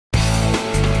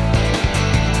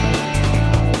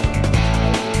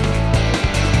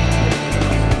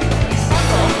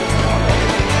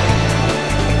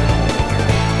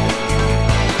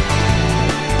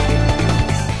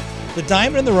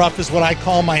Diamond in the Rough is what I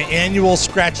call my annual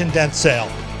scratch and dent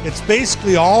sale. It's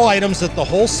basically all items that the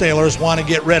wholesalers want to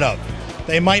get rid of.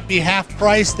 They might be half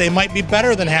price, they might be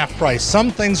better than half price. Some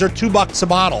things are $2 a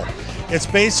bottle. It's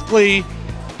basically,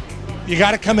 you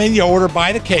got to come in, you order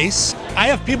by the case. I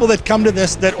have people that come to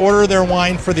this that order their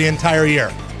wine for the entire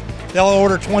year. They'll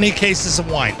order 20 cases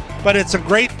of wine. But it's a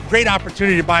great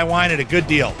opportunity to buy wine at a good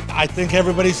deal. I think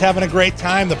everybody's having a great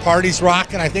time. The party's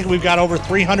rocking. I think we've got over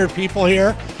 300 people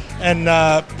here and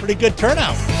pretty good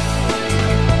turnout.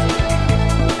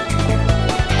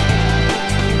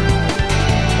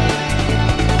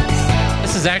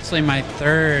 This is actually my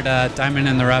third Diamond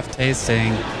in the Rough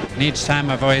tasting. And each time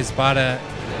I've always bought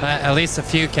at least a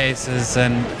few cases,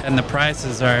 and the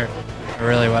prices are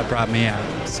really what brought me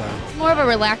out. So it's more of a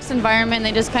relaxed environment.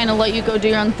 They just kind of let you go do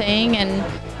your own thing, and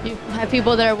you have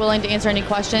people that are willing to answer any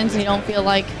questions, and you don't feel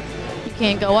like you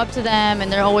can't go up to them,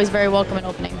 and they're always very welcome and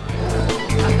opening.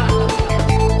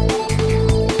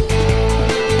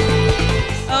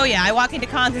 Oh yeah, I walk into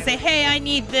Kahn's and say, hey, I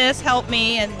need this, help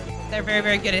me, and they're very,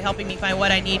 very good at helping me find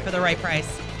what I need for the right price.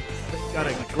 They've got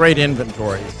a great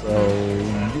inventory,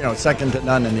 so second to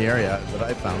none in the area is what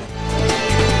I found.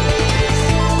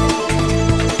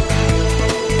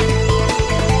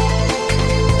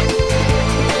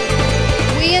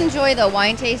 We enjoy the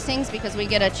wine tastings because we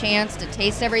get a chance to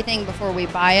taste everything before we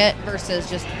buy it versus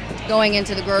just going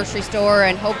into the grocery store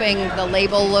and hoping the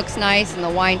label looks nice and the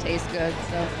wine tastes good.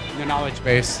 So the knowledge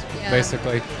base,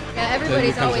 basically. Yeah,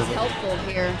 everybody's always helpful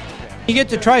here. You get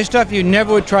to try stuff you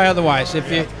never would try otherwise.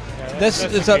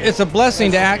 It's a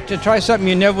blessing to try something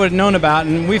you never would have known about,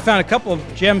 and we found a couple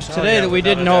of gems today that we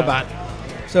didn't know about.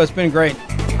 So it's been great.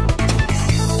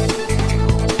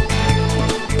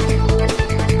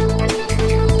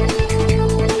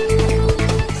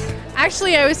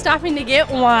 Actually, I was stopping to get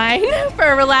wine for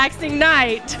a relaxing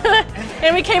night,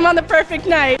 and we came on the perfect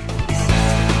night.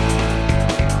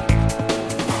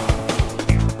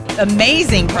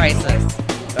 Amazing prices.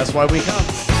 That's why we come.